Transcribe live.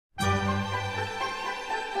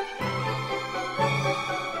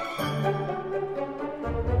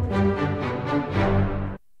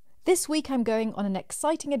This week I'm going on an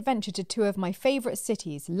exciting adventure to two of my favourite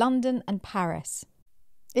cities, London and Paris.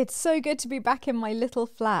 It's so good to be back in my little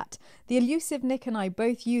flat. The elusive Nick and I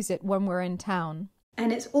both use it when we're in town.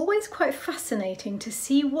 And it's always quite fascinating to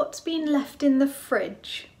see what's been left in the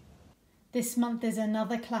fridge. This month is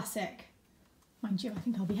another classic. Mind you, I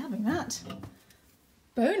think I'll be having that.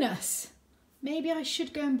 Bonus! Maybe I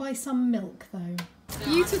should go and buy some milk though.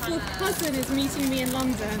 Beautiful cousin is meeting me in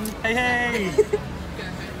London. Hey, hey!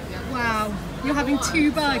 Wow, you're having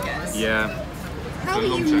 2 burgers? Yeah. How are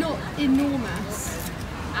you not enormous?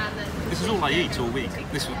 This is all I eat all week.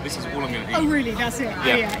 This is all I'm going to eat. Oh really, that's it?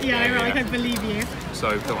 Yeah, right, I believe you.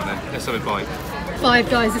 So, come on then, let's have a bite. 5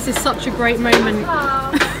 Guys, this is such a great moment.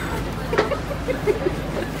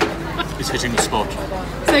 It's hitting the spot.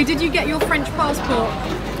 So did you get your French passport?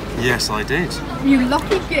 Yes, I did. You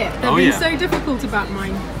lucky git. They've been so difficult about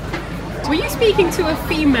mine. Were you speaking to a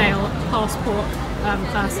female passport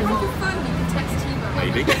person?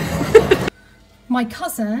 Maybe. My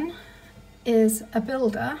cousin is a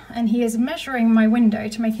builder and he is measuring my window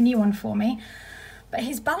to make a new one for me, but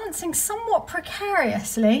he's balancing somewhat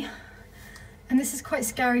precariously and this is quite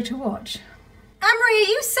scary to watch. Amory, are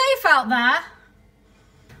you safe out there?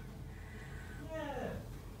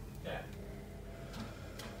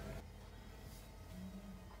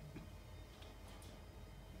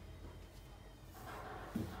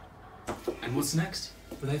 And what's next?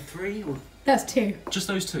 Were there 3 or? That's 2. Just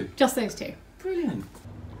those 2? Just those 2. Brilliant.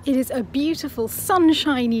 It is a beautiful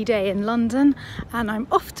sunshiny day in London and I'm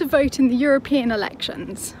off to vote in the European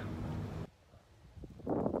elections.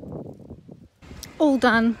 All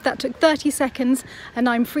done. That took 30 seconds and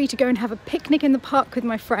I'm free to go and have a picnic in the park with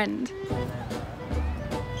my friend.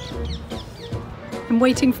 I'm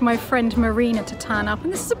waiting for my friend Marina to turn up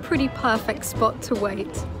and this is a pretty perfect spot to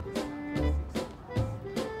wait.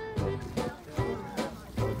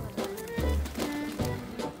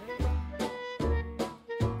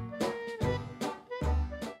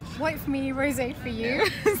 White for me, rosé for you.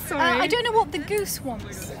 Sorry. I don't know what the goose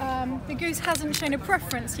wants. The goose hasn't shown a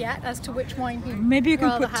preference yet as to which wine he Maybe you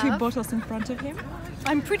can put have. 2 bottles in front of him.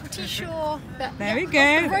 I'm pretty sure that There we go.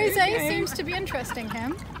 The rosé seems to be interesting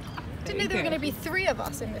him. Didn't know there were going to be 3 of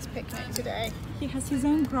us in this picnic today. He has his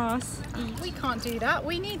own grass. We can't do that.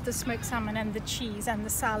 We need the smoked salmon and the cheese and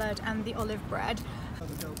the salad and the olive bread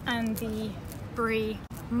and the brie.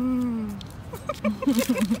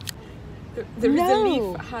 There is a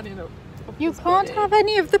leaf hanging up. You can't have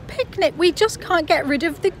any of the picnic. We just can't get rid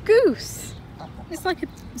of the goose. It's like a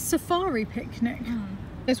safari picnic.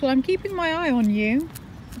 That's why I'm keeping my eye on you.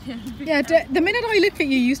 Yeah, the minute I look at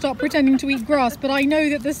you, you start pretending to eat grass, but I know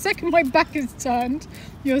that the second my back is turned,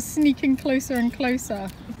 you're sneaking closer and closer.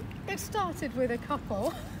 It started with a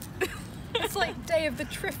couple. It's like Day of the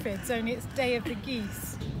Triffids, only it's Day of the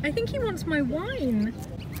Geese. I think he wants my wine.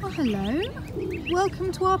 Oh, hello.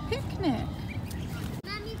 Welcome to our picnic.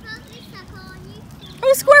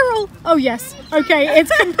 Oh, squirrel! Oh, yes. Okay,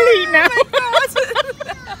 it's complete now. Oh my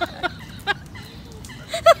God.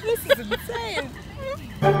 This is insane.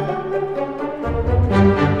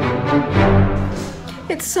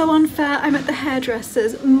 It's so unfair. I'm at the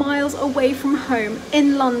hairdresser's, miles away from home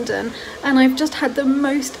in London, and I've just had the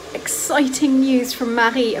most exciting news from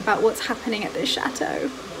Marie about what's happening at the chateau,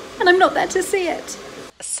 and I'm not there to see it.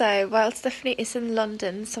 So, while Stephanie is in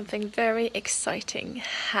London, something very exciting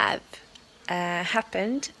have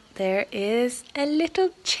happened. There is a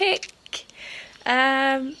little chick,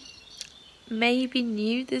 maybe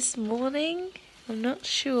new this morning, I'm not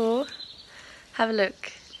sure. Have a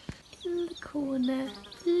look. In the corner,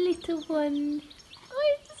 little one.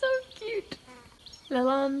 Oh, it's so cute.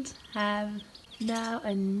 Lalande have now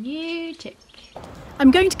a new chick. I'm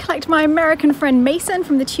going to collect my American friend Mason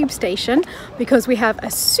from the tube station because we have a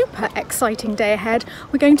super exciting day ahead.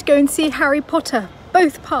 We're going to go and see Harry Potter,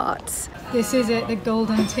 both parts. This is it, the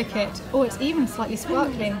golden ticket. Oh, it's even slightly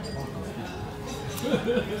sparkling.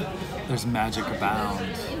 There's magic abound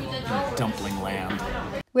in dumpling land.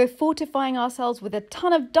 We're fortifying ourselves with a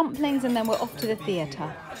ton of dumplings and then we're off to the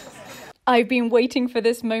theatre. I've been waiting for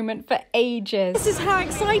this moment for ages. This is how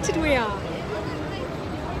excited we are.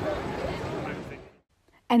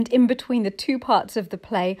 And in between the 2 parts of the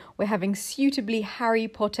play, we're having suitably Harry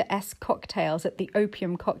Potter-esque cocktails at the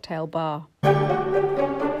Opium Cocktail Bar.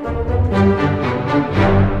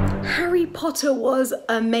 Harry Potter was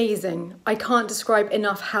amazing. I can't describe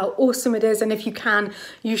enough how awesome it is, and if you can,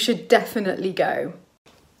 you should definitely go.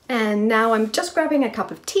 And now I'm just grabbing a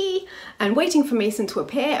cup of tea and waiting for Mason to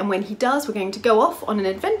appear, and when he does, we're going to go off on an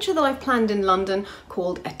adventure that I've planned in London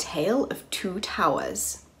called A Tale of Two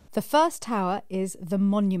Towers. The first tower is the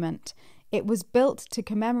Monument. It was built to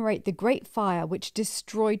commemorate the Great Fire which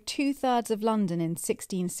destroyed 2/3 of London in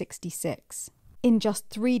 1666. In just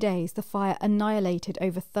 3 days, the fire annihilated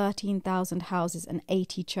over 13,000 houses and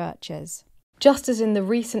 80 churches. Just as in the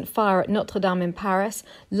recent fire at Notre Dame in Paris,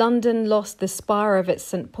 London lost the spire of its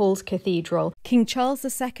St Paul's Cathedral. King Charles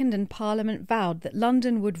II and Parliament vowed that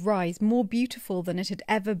London would rise more beautiful than it had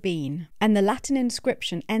ever been. And the Latin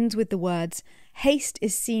inscription ends with the words, "Haste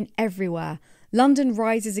is seen everywhere. London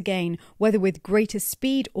rises again, whether with greater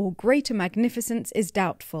speed or greater magnificence is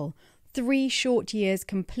doubtful. 3 short years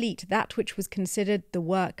complete that which was considered the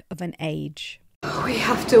work of an age." We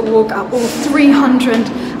have to walk up all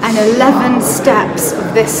 311 steps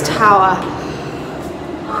of this tower.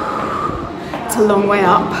 It's a long way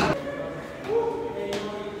up.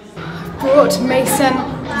 I've brought Mason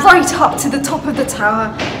right up to the top of the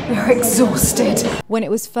tower. We're exhausted. When it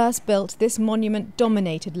was first built, this monument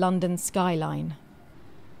dominated London's skyline.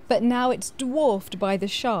 But now it's dwarfed by the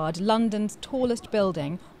Shard, London's tallest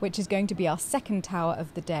building, which is going to be our second tower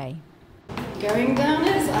of the day. Going down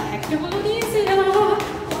is a heck of a lot easier.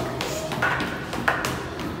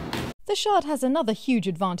 The Shard has another huge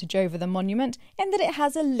advantage over the monument in that it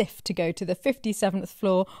has a lift to go to the 57th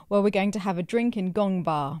floor where we're going to have a drink in Gong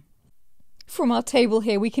Bar. From our table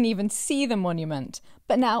here we can even see the monument.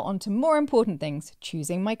 But now on to more important things,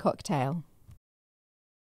 choosing my cocktail.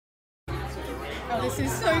 Oh, this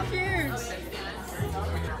is so cute.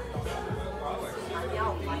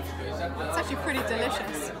 It's actually pretty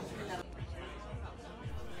delicious.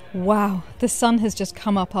 Wow, the sun has just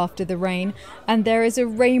come up after the rain and there is a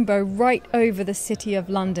rainbow right over the city of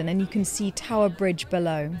London and you can see Tower Bridge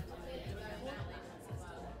below.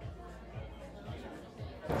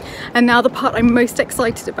 And now the part I'm most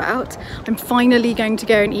excited about. I'm finally going to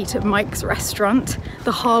go and eat at Mike's restaurant,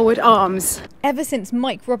 the Harwood Arms. Ever since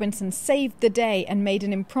Mike Robinson saved the day and made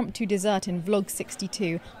an impromptu dessert in Vlog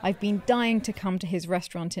 62, I've been dying to come to his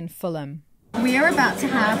restaurant in Fulham. We are about to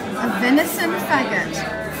have a venison faggot,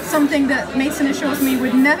 something that Mason assures me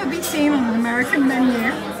would never be seen on an American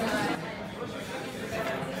menu.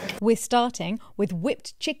 We're starting with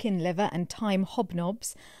whipped chicken liver and thyme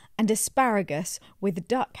hobnobs, and asparagus with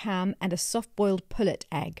duck ham and a soft-boiled pullet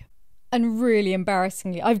egg. And really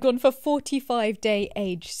embarrassingly, I've gone for 45-day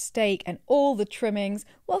aged steak and all the trimmings,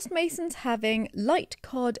 whilst Mason's having light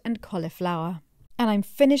cod and cauliflower. And I'm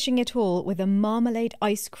finishing it all with a marmalade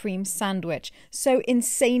ice cream sandwich, so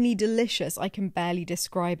insanely delicious I can barely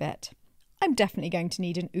describe it. I'm definitely going to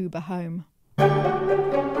need an Uber home.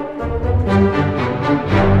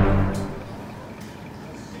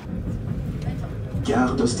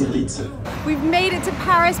 Gare d'Austerlitz. We've made it to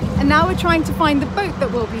Paris and now we're trying to find the boat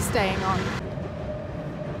that we'll be staying on.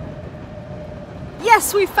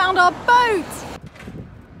 Yes, we found our boat!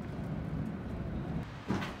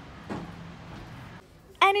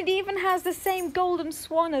 And it even has the same golden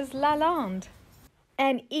swan as Lalande.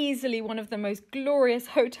 And easily one of the most glorious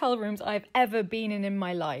hotel rooms I've ever been in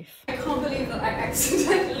my life. I can't believe that I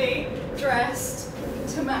accidentally dressed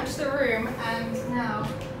to match the room and now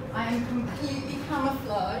I am completely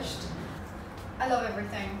camouflaged. I love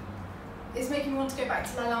everything. It's making me want to go back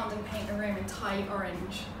to Lalande and paint the room entirely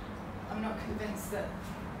orange. I'm not convinced that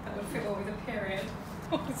that would fit well with a period.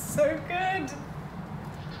 Oh, it's so good!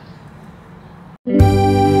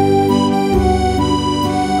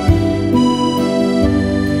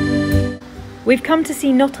 We've come to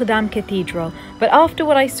see Notre Dame Cathedral, but after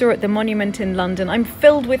what I saw at the monument in London, I'm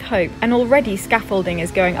filled with hope and already scaffolding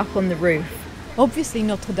is going up on the roof. Obviously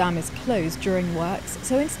Notre Dame is closed during works,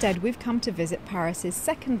 so instead we've come to visit Paris's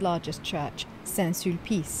second largest church,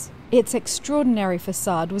 Saint-Sulpice. Its extraordinary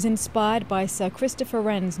facade was inspired by Sir Christopher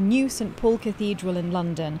Wren's new St Paul Cathedral in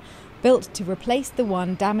London, built to replace the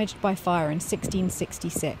one damaged by fire in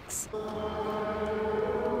 1666.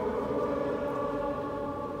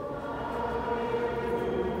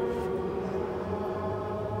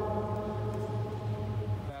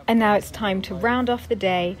 And now it's time to round off the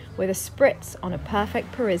day with a spritz on a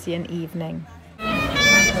perfect Parisian evening.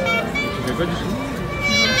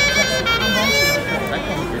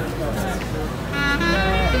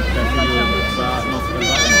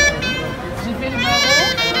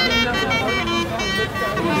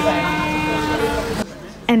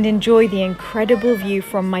 And enjoy the incredible view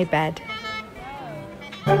from my bed.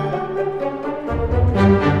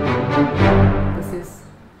 This is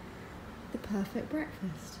the perfect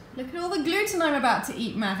breakfast. Look at all the gluten I'm about to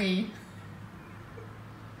eat, Mavi.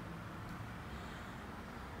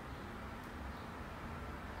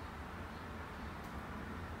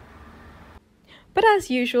 But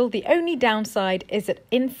as usual, the only downside is that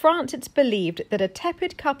in France it's believed that a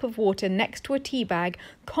tepid cup of water next to a tea bag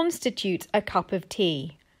constitutes a cup of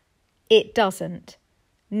tea. It doesn't.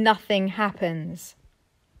 Nothing happens.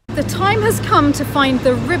 The time has come to find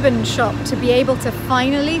the ribbon shop to be able to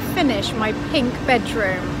finally finish my pink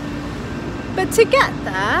bedroom. But to get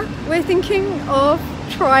there, we're thinking of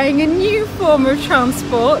trying a new form of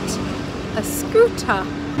transport, a scooter.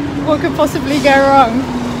 What could possibly go wrong?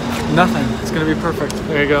 Nothing. It's going to be perfect.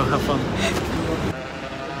 There you go. Have fun.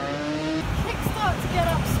 Kickstart to get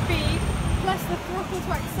up speed, press the throttle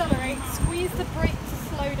to accelerate, squeeze the brake to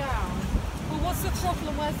slow down. Well, what's the throttle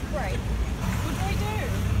and where's the brake? What do I do?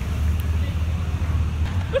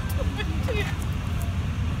 What do I do?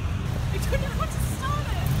 I don't know how to start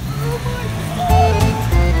it. Oh my god!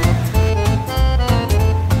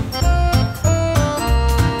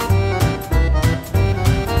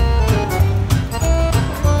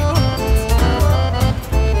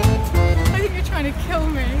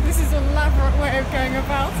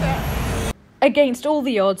 Against all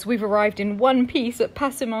the odds, we've arrived in one piece at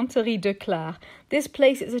Passementerie de Clare. This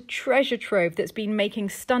place is a treasure trove that's been making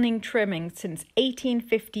stunning trimmings since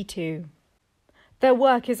 1852. Their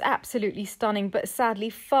work is absolutely stunning, but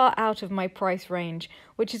sadly far out of my price range,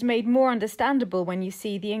 which is made more understandable when you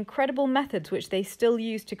see the incredible methods which they still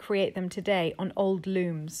use to create them today on old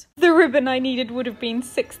looms. The ribbon I needed would have been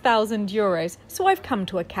 €6,000, so I've come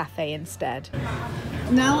to a cafe instead.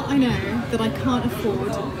 Now I know that I can't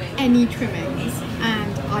afford any trimmings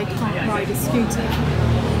and I can't ride a scooter,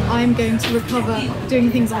 I'm going to recover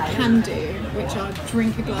doing things I can do, which are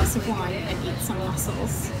drink a glass of wine and eat some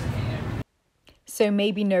mussels. So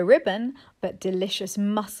maybe no ribbon, but delicious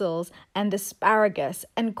mussels and asparagus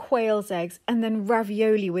and quail's eggs and then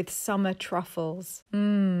ravioli with summer truffles.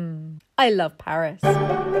 I love Paris.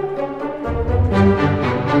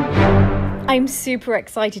 I'm super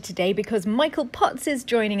excited today because Michael Potts is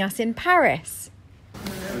joining us in Paris.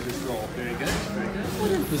 Very good.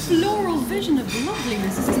 What a floral vision of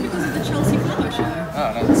loveliness. Is this because of the Chelsea Flower Show?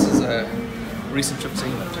 Oh, no, this is a recent trip to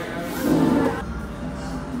England.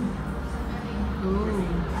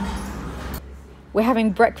 We're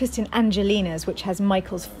having breakfast in Angelina's, which has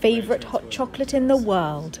Michael's favourite hot chocolate in the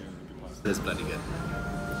world. It's bloody good.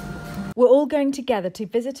 We're all going together to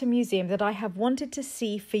visit a museum that I have wanted to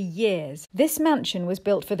see for years. This mansion was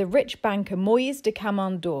built for the rich banker Moïse de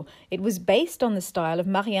Camondo. It was based on the style of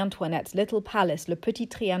Marie Antoinette's little palace, Le Petit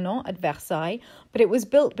Trianon at Versailles, but it was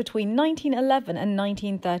built between 1911 and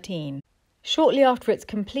 1913. Shortly after its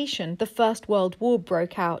completion, the First World War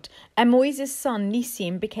broke out, and Moïse's son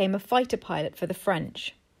Nissim became a fighter pilot for the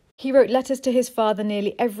French. He wrote letters to his father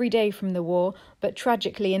nearly every day from the war, but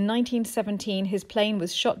tragically in 1917 his plane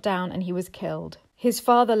was shot down and he was killed. His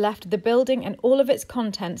father left the building and all of its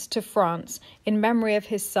contents to France in memory of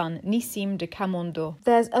his son Nissim de Camondo.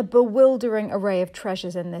 There's a bewildering array of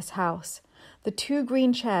treasures in this house. The 2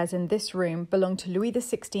 green chairs in this room belong to Louis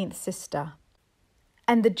XVI's sister.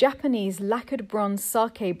 And the Japanese lacquered bronze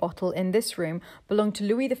sake bottle in this room belonged to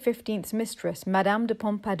Louis XV's mistress, Madame de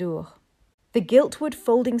Pompadour. The giltwood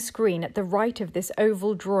folding screen at the right of this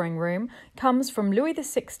oval drawing room comes from Louis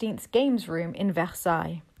XV's games room in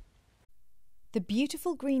Versailles. The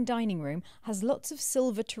beautiful green dining room has lots of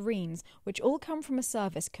silver tureens, which all come from a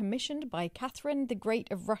service commissioned by Catherine the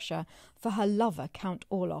Great of Russia for her lover, Count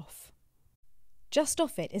Orloff. Just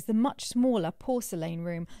off it is the much smaller porcelain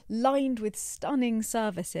room, lined with stunning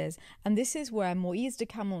services, and this is where Moïse de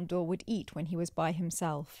Camondo would eat when he was by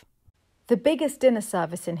himself. The biggest dinner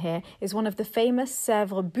service in here is one of the famous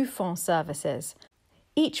Sèvres Buffon services.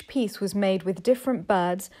 Each piece was made with different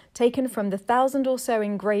birds, taken from the 1,000 or so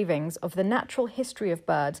engravings of the natural history of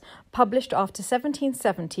birds published after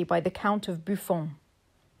 1770 by the Count of Buffon.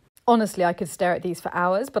 Honestly, I could stare at these for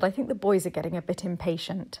hours, but I think the boys are getting a bit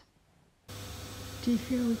impatient. Do you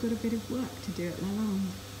feel we've got a bit of work to do at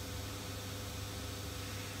Lalande?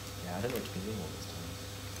 Yeah, I don't know what you've been doing all this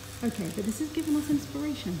time. Okay, but this has given us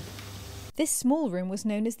inspiration. This small room was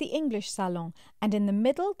known as the English Salon, and in the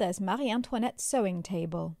middle there's Marie Antoinette's sewing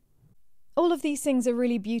table. All of these things are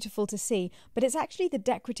really beautiful to see, but it's actually the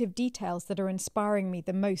decorative details that are inspiring me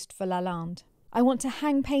the most for Lalande. I want to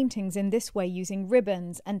hang paintings in this way using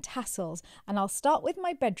ribbons and tassels, and I'll start with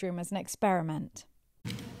my bedroom as an experiment.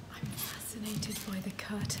 I'm fascinated by the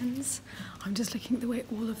curtains. I'm just looking at the way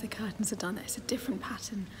all of the curtains are done. There's a different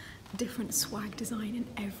pattern, different swag design in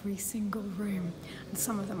every single room, and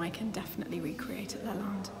some of them I can definitely recreate at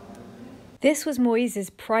Lalande. This was Moïse's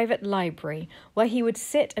private library, where he would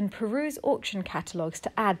sit and peruse auction catalogues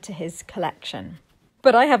to add to his collection.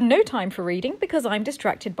 But I have no time for reading because I'm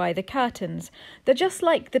distracted by the curtains. They're just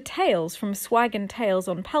like the tails from Swag and Tails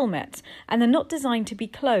on Pelmet, and they're not designed to be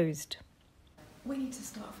closed. We need to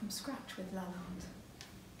start from scratch with Lalande.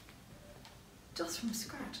 Just from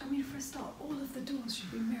scratch. I mean, for a start, all of the doors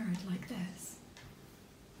should be mirrored like this.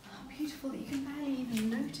 How beautiful that you can barely even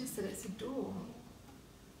notice that it's a door.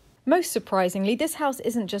 Most surprisingly, this house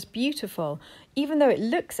isn't just beautiful. Even though it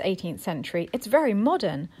looks 18th century, it's very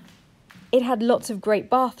modern. It had lots of great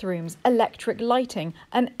bathrooms, electric lighting,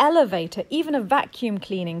 an elevator, even a vacuum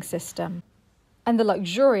cleaning system. And the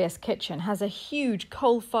luxurious kitchen has a huge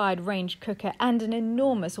coal-fired range cooker and an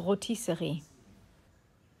enormous rôtisserie.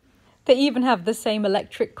 They even have the same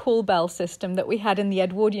electric call bell system that we had in the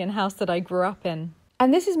Edwardian house that I grew up in.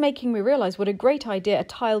 And this is making me realise what a great idea a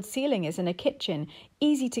tiled ceiling is in a kitchen,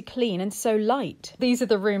 easy to clean and so light. These are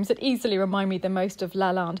the rooms that easily remind me the most of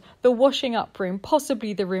Lalande. The washing up room,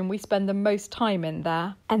 possibly the room we spend the most time in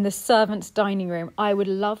there. And the servants' dining room. I would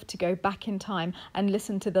love to go back in time and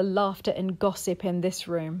listen to the laughter and gossip in this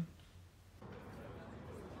room.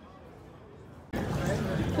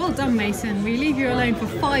 Well done, Mason. We leave you alone for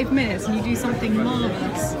 5 minutes and you do something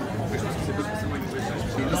marvellous.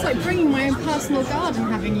 It's like bringing my own personal garden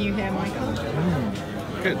having you here, Michael.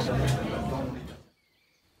 Good.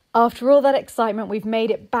 After all that excitement, we've made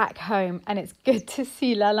it back home and it's good to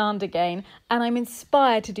see Lalande again, and I'm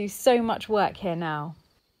inspired to do so much work here now.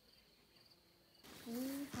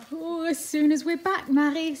 Oh, as soon as we're back,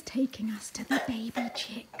 Marie's taking us to the baby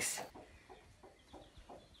chicks.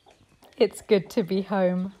 It's good to be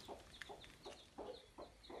home.